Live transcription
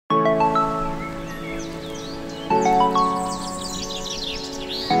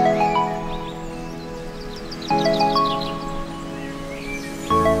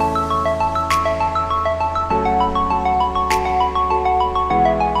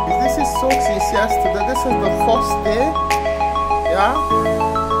since yesterday. This is the first day. Yeah,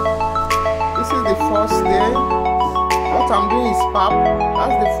 this is the first day. What I'm doing is pap.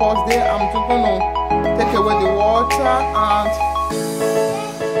 That's the first day. I'm just gonna take away the water, and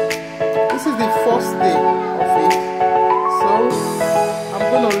this is the first day of it. So I'm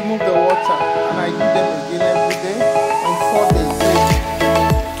gonna remove the water, and I do them again every day on 4 days.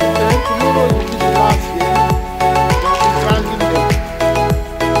 Okay, tomorrow will be the last day. I'll be grinding them.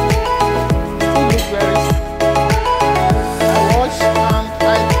 It look very. I wash and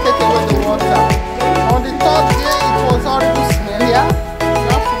I take away the water. On the 3rd day, it was horrible smell. Yeah, you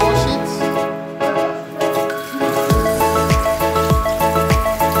have to wash it.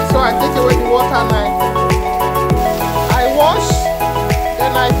 So I take away the water and I wash.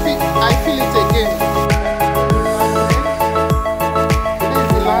 Then I fill it again. This is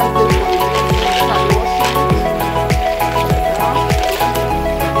the last day. I wash it.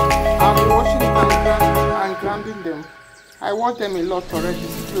 I'll be washing it and grinding them. I wash them a lot already.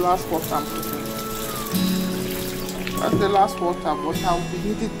 This is the last water I'm putting. That's the last water, but I'll be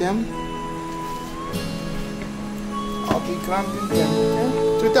needing them. I'll be grinding them.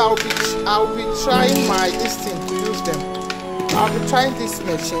 Okay? Today I'll be trying this thing to use them. I'll be trying this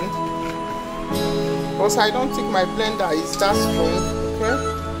machine because I don't think my blender is that strong. Okay,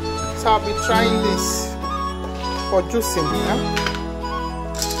 so I'll be trying this for juicing. Yeah?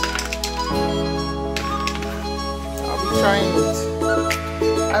 I'll be trying it.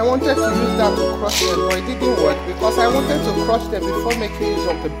 I wanted to use that to crush them, but it didn't work because I wanted to crush them before making use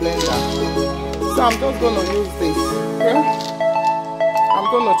of the blender. So I'm just gonna use this. Okay, I'm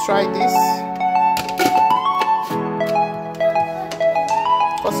gonna try this.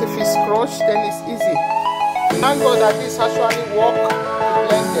 Because if it's crushed, then it's easy. Thank God that this actually works to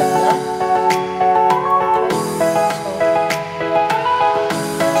blend them, yeah?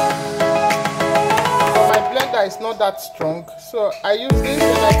 So my blender is not that strong, so I use this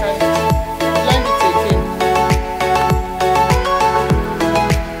and I can blend it again.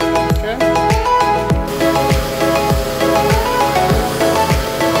 Okay?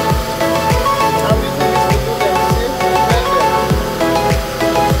 I'm using this to do them, see? Blend them.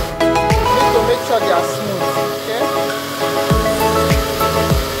 Make sure they are smooth, okay?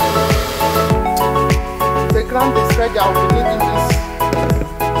 The ground is ready. I'll be needing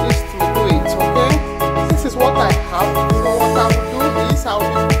this to do it, okay? This is what I have. So what I will do is I'll be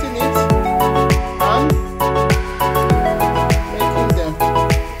putting it and making them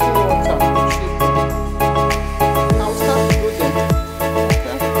in water. I'll start to do them,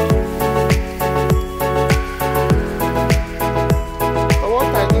 okay? So what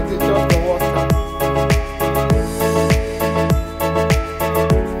I need is just the water.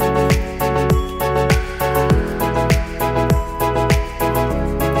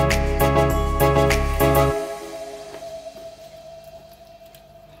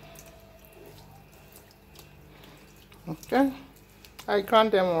 Okay, I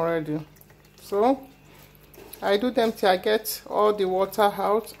grind them already, so I do them till I get all the water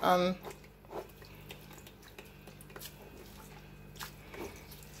out. And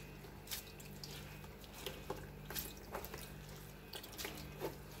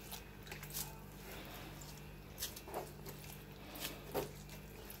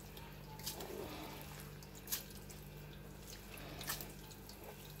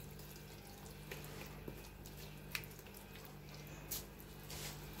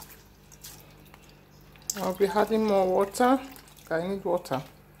I'll be adding more water. I need water.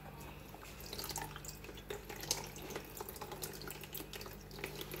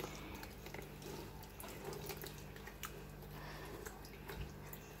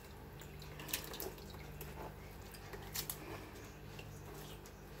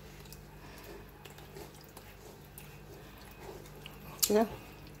 Okay.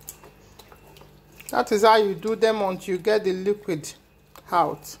 That is how you do them until you get the liquid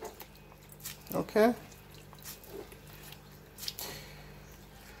out. Okay.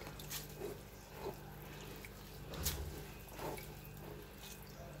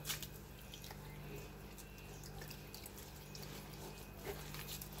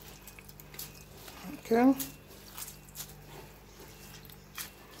 Okay.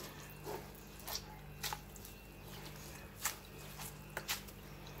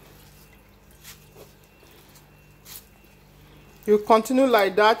 You continue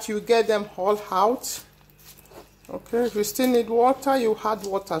like that, you get them all out. Okay, if you still need water, you add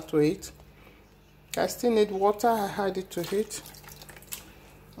water to it. I still need water, I add it to it.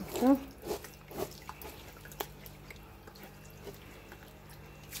 Okay.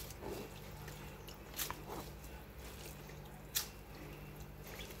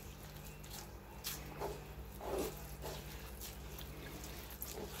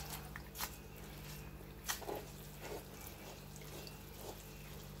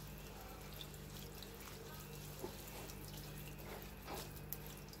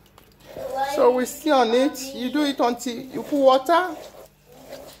 So we still on it. You do it until you put water.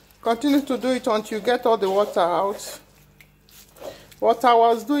 Continue to do it until you get all the water out. What I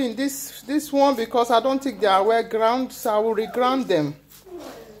was doing this one, because I don't think they are well ground, so I will reground them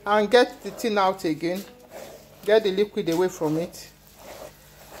and get the tin out again. Get the liquid away from it.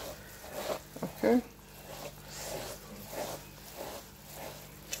 Okay.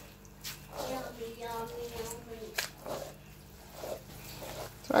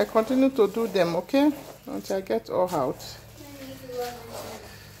 So I continue to do them, okay, until I get all out.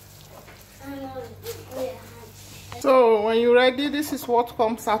 So when you're ready, this is what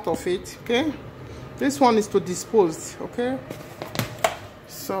comes out of it, okay? This one is to dispose, okay?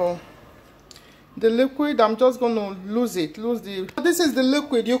 So the liquid, I'm just going to lose the. This is the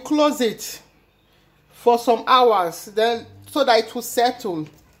liquid. You close it for some hours, then so that it will settle.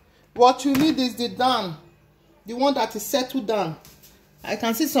 What you need is the down, the one that is settled down. I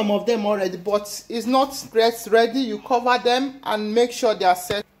can see some of them already, but it's not ready. You cover them and make sure they are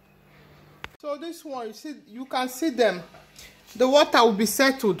set. So this one, you see, you can see them. The water will be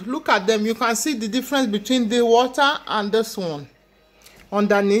settled. Look at them. You can see the difference between the water and this one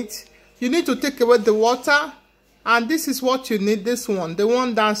underneath. You need to take away the water, and this is what you need. This one, the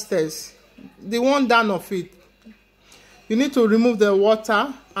one downstairs, the one down of it. You need to remove the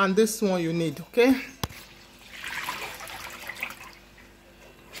water, and this one you need, okay?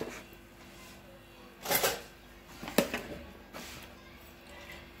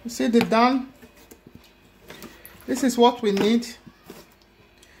 You see the down? This is what we need.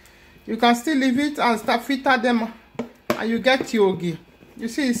 You can still leave it and start filter them, and you get yogi. You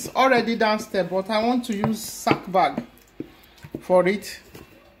see it's already downstairs, but I want to use sack bag for it.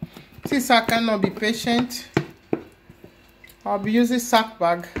 Since I cannot be patient, I'll be using sack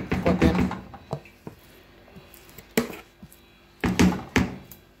bag for them.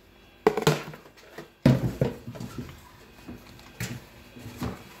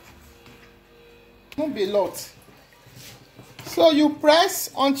 Won't be a lot. So you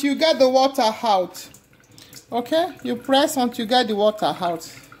press until you get the water out. Okay, you press until you get the water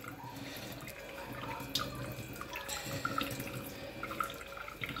out.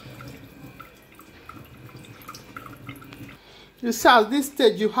 You see, at this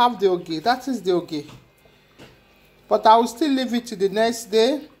stage you have the ogi. That is the ogi. But I will still leave it to the next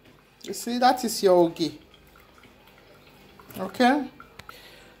day. You see, that is your ogi. Okay.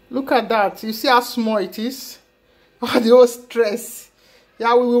 Look at that. You see how small it is? All the whole stress.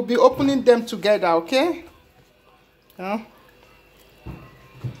 Yeah, we will be opening them together, okay? Yeah.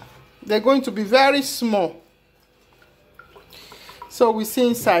 They're going to be very small. So we see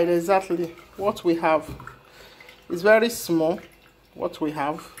inside exactly what we have. It's very small, what we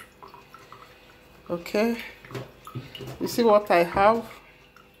have. Okay. You see what I have?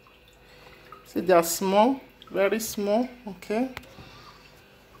 See, they are small, very small, okay?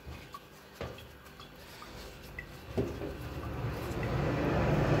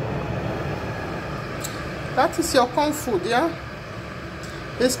 That is your corn food, yeah?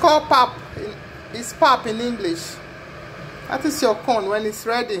 It's called pap. It's pap in English. That is your corn when it's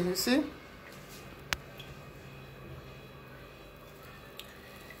ready, you see?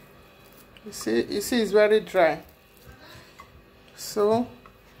 You see it's very dry. So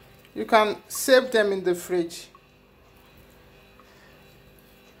you can save them in the fridge.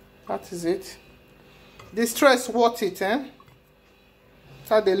 That is it. The stress worth it, eh? That's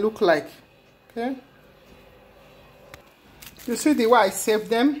how they look like. Okay? You see the way I save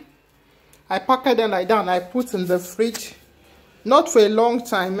them? I packed them like that and I put in the fridge. Not for a long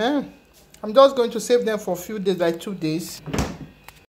time, eh? I'm just going to save them for a few days, like 2 days.